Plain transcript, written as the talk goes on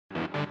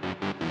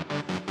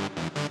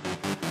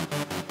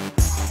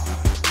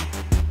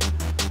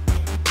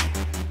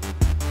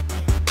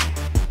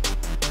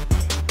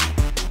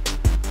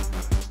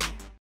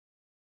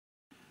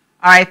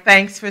All right,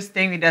 thanks for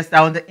staying with us.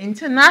 Now, the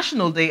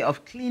International Day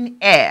of Clean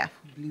Air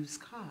for Blue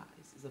Skies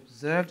is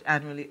observed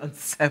annually on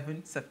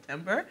 7th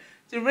September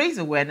to raise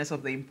awareness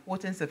of the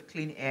importance of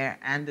clean air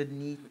and the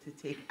need to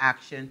take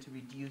action to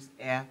reduce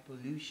air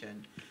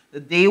pollution. The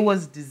day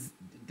was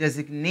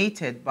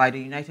designated by the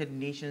United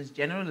Nations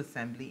General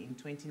Assembly in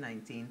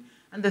 2019,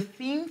 and the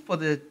theme for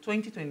the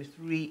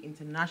 2023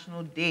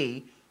 International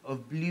Day of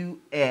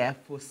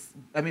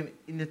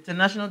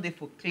International Day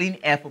for Clean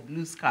Air for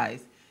Blue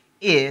Skies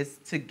is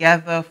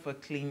Together for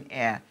Clean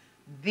Air.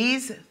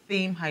 This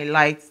theme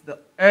highlights the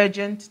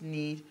urgent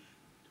need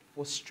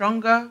for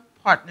stronger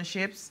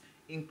partnerships,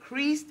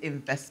 increased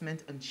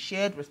investment, and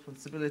shared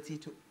responsibility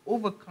to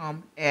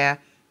overcome air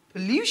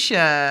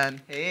pollution.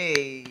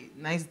 Hey,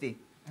 nice day.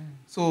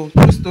 So,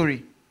 true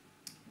story.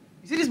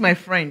 You see, this is my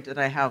friend that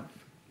I have.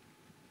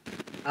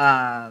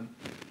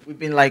 We've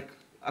been like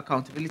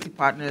accountability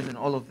partners and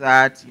all of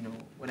that. You know,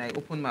 when I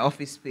opened my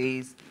office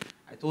space,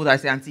 I told her, I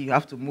said, Auntie, you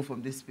have to move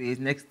from this space.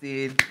 Next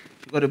day,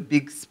 she got a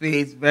big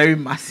space, very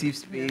massive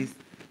space.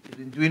 She's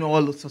been doing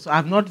all this. So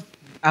I've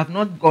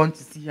not gone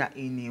to see her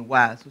in a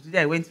while. So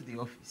today I went to the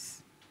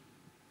office.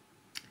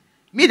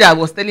 Me that I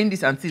was telling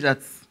this auntie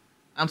that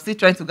I'm still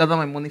trying to gather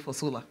my money for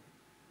solar.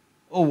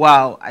 Oh,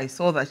 wow. I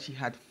saw that she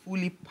had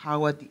fully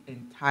powered the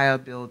entire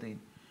building.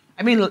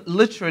 I mean,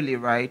 literally,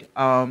 right?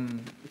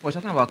 If we're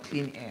talking about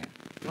clean air,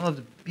 one of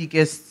the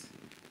biggest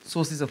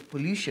sources of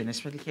pollution,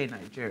 especially here in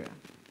Nigeria,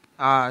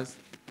 cars,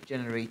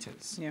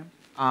 generators. Yeah.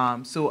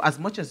 So as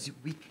much as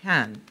we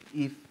can,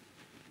 if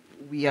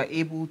we are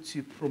able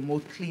to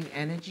promote clean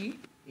energy,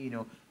 you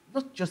know,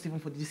 not just even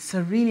for the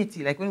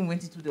serenity, like when we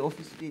went into the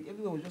office today,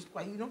 everyone was just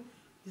quiet, you know,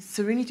 the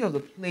serenity of the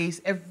place,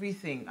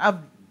 everything. I've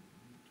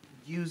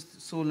used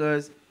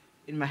solars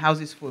in my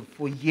houses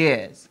for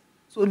years.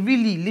 So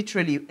really,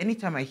 literally,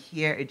 anytime I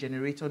hear a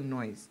generator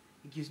noise,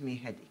 it gives me a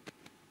headache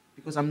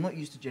because I'm not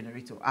used to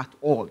generator at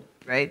all,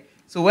 right?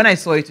 So when I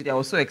saw it today, I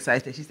was so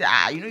excited. She said,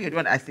 you know, you're the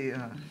one. I say,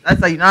 that's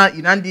like you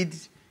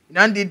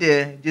don't did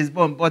the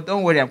Jezbon, but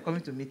don't worry, I'm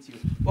coming to meet you.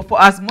 But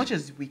for as much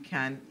as we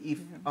can, if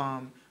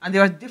and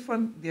there are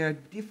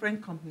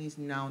different companies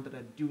now that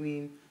are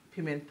doing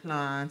payment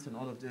plans and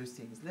all of those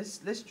things.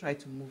 Let's try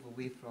to move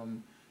away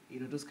from,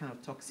 you know, those kind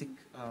of toxic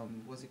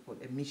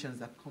emissions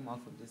that come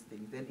out from these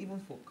things. Then even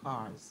for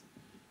cars,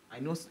 I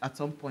know at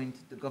some point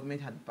the government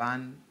had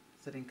banned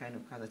certain kind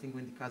of cars. I think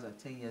when the cars are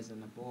 10 years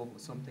and above or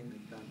something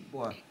like that.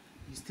 But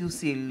you still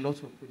see a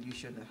lot of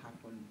pollution that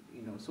happen,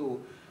 you know. So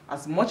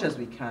as much as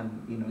we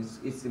can, you know,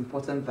 it's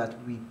important that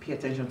we pay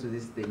attention to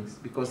these things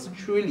because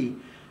truly,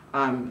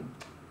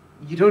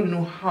 you don't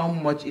know how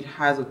much it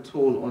has a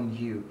toll on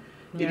you.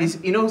 Yeah. It is,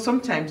 you know,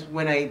 sometimes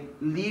when I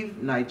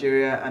leave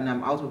Nigeria and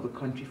I'm out of the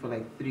country for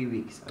like 3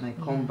 weeks and I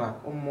come back,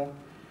 or more,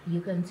 you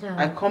can tell.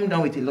 I come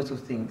down with a lot of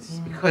things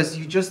because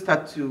you just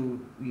start to,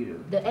 you know.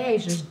 The air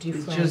is just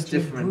different. It's just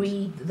different.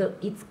 You breathe,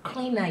 it's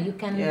cleaner. You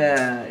can.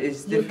 Yeah,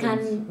 it's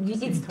different.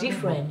 It's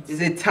different.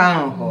 It's a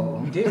town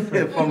hall.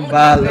 Different from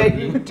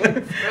Bali.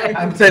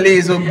 I'm telling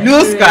you, so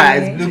blue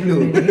skies,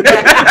 blue.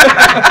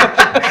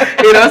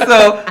 You know,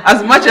 so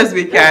as much as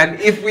we can,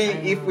 if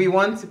we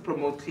want to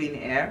promote clean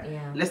air,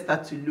 let's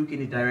start to look in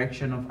the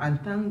direction of,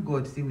 and thank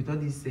God, see, with all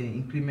this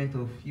increment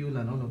of fuel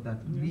and all of that,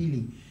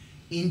 really.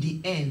 In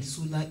the end,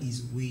 solar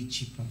is way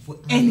cheaper for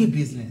any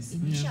business.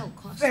 Initial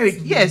cost.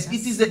 Yes,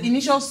 it is the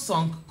initial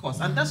sunk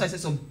cost. And that's why I said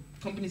some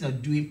companies are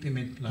doing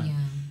payment plan. Yeah.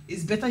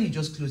 It's better you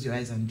just close your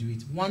eyes and do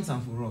it once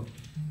and for all,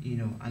 you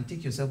know, and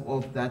take yourself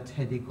off that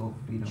headache of,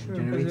 you know,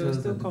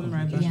 generators. They'll still come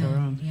right back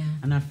around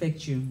and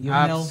affect you, your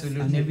health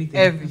and everything.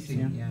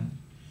 Everything, yeah.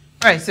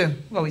 All right, so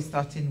what are we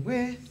starting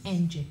with?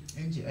 NG.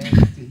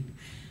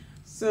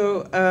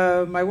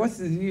 So my what's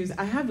the news?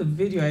 I have a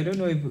video. I don't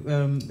know if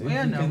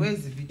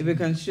where's the video? If we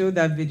can show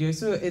that video.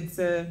 So it's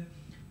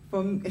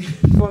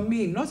for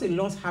me, not a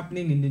lot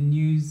happening in the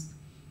news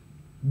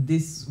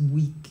this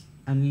week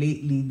and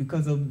lately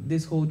because of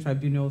this whole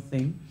tribunal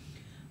thing.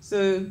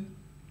 So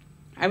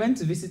I went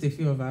to visit a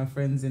few of our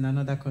friends in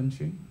another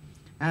country,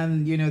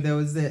 and you know there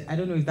was I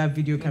don't know if that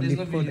video can be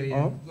put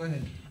up. Go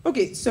ahead.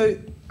 Okay, so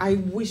I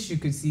wish you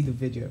could see the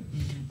video,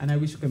 and I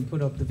wish you can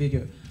put up the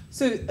video.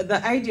 So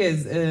the idea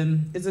is,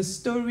 it's a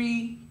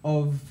story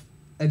of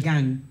a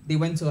gang. They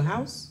went to a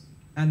house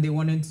and they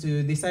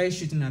started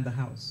shooting at the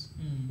house.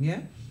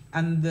 Yeah.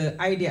 And the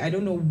idea, I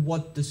don't know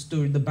what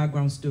the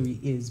background story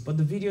is, but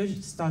the video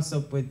starts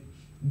up with,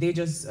 they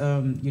just,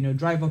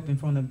 drive up in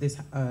front of this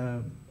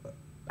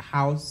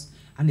house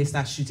and they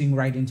start shooting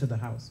right into the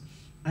house.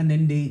 And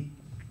then they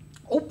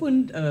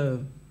opened,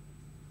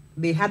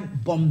 they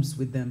had bombs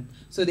with them.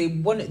 So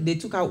they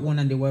took out one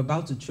and they were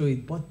about to throw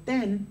it, but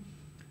then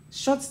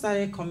shots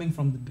started coming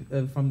from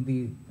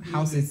the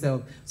house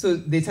itself. So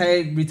they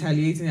started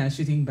retaliating and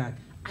shooting back.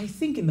 I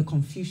think in the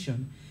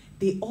confusion,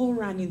 they all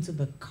ran into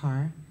the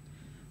car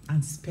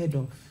and sped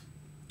off.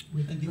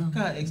 And the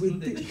car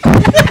exploded.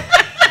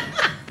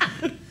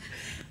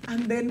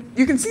 And then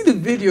you can see the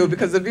video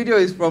because the video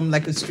is from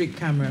like a street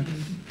camera.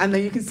 And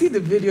then you can see the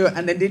video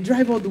and then they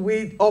drive all the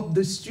way up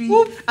the street.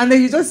 Whoop. And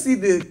then you just see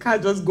the car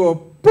just go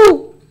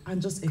boom.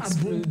 and just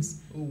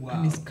explodes. Oh, wow.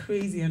 And it's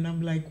crazy, and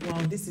I'm like, wow,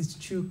 this is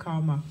true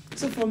karma.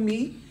 So for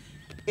me,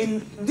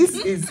 this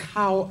is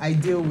how I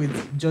deal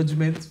with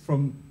judgment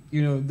from,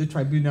 the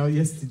tribunal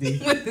yesterday,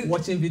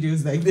 watching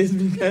videos like this,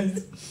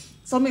 because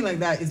something like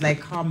that is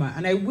like karma.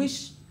 And I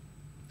wish,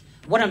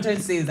 what I'm trying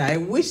to say is that I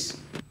wish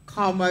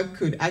karma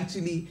could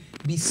actually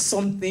be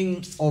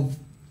something of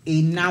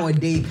a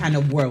nowadays kind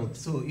of world.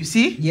 So you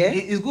see, yeah,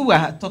 it's good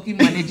we're talking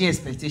managing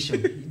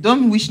expectation.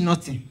 Don't wish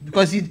nothing,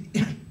 because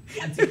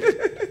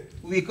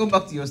we come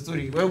back to your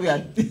story where we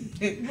are.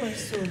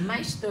 So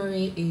my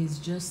story is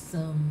just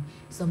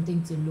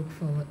something to look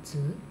forward to.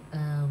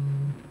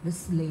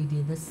 This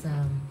lady, this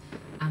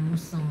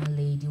Amusan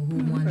lady who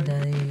won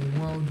the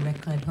world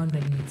record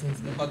 100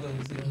 meters.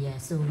 Yeah,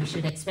 so we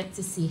should expect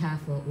to see her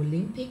for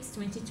Olympics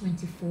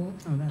 2024.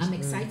 I'm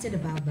excited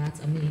about that.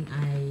 I mean,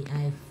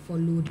 I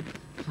followed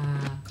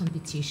her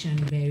competition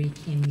very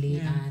keenly,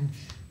 and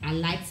I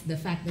liked the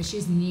fact that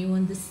she's new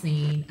on the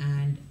scene,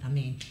 and I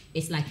mean,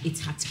 it's like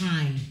it's her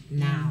time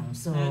now.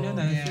 So I know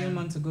that a few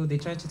months ago they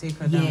tried to take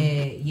her down.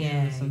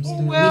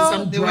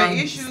 Well, there were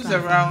issues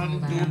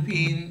around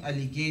doping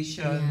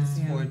allegations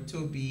for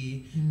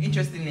Toby.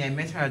 Interestingly, I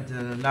met her at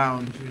the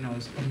lounge when I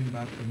was coming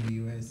back from the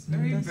US.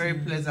 Very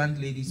pleasant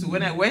lady. So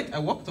when I went, I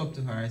walked up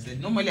to her. I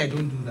said, normally I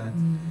don't do that.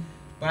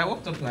 But I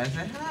walked up to her, I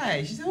said,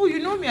 hi. She said, oh, you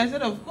know me? I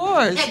said, of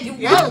course. I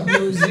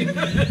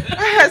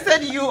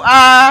said, you're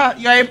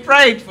a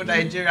pride for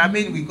Nigeria. I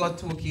mean, we got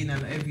talking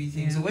and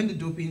everything. So when the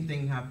doping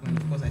thing happened,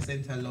 of course, I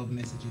sent her love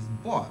messages.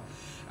 But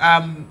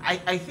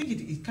I think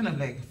it kind of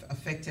like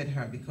affected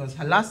her, because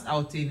her last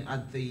outing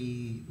at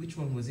which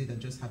one was it that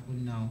just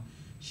happened now?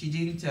 She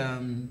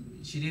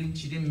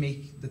didn't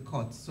make the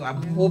cut. So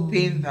I'm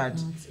hoping that,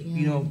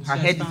 her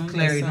head is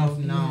clear enough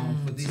now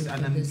for this.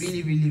 And I'm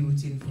really, really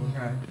rooting for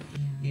her.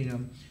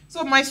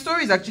 So my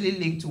story is actually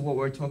linked to what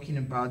we're talking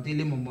about,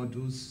 Dele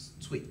Momodu's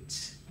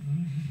tweet.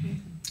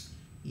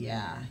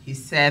 Yeah, he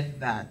said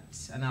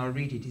that, and I'll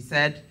read it. He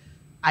said,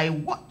 I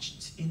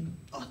watched in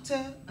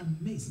utter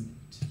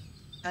amazement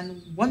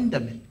and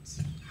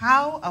wonderment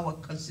how our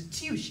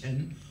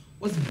constitution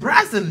was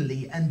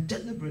brazenly and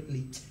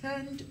deliberately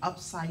turned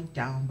upside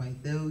down by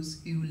those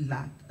who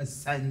lack a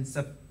sense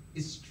of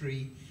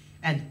history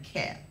and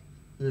care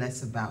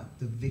less about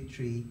the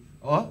victory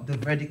or the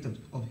verdict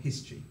of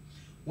history.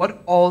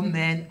 What all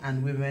men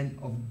and women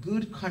of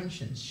good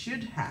conscience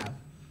should have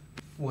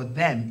for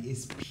them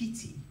is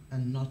pity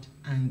and not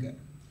anger.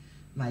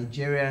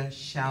 Nigeria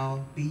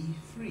shall be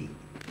free.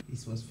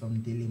 This was from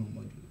Dele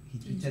Momodu. He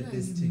tweeted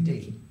this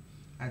today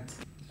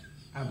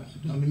I'm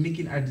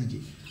making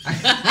RDJ.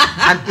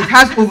 And it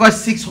has over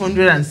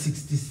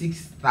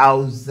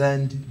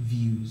 666,000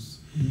 views.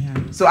 Yeah.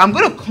 So I'm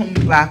going to come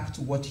back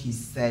to what he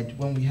said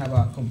when we have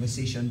our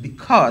conversation,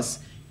 because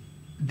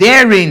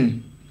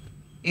therein,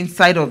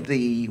 inside of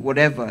the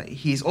whatever,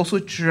 he's also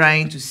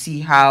trying to see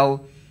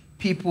how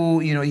people,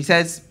 he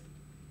says,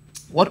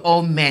 what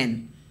all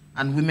men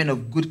and women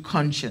of good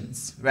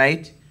conscience,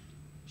 right,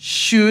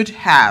 should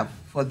have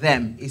for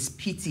them is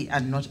pity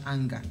and not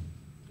anger.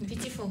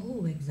 Pity for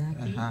who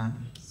exactly?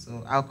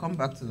 So I'll come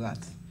back to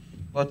that.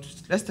 But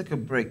let's take a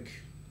break.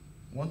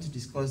 I want to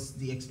discuss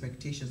the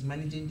expectations,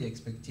 managing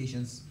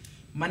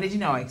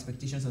our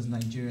expectations as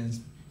Nigerians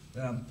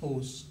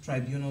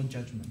post-tribunal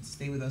judgment.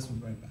 Stay with us, we'll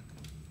be right back.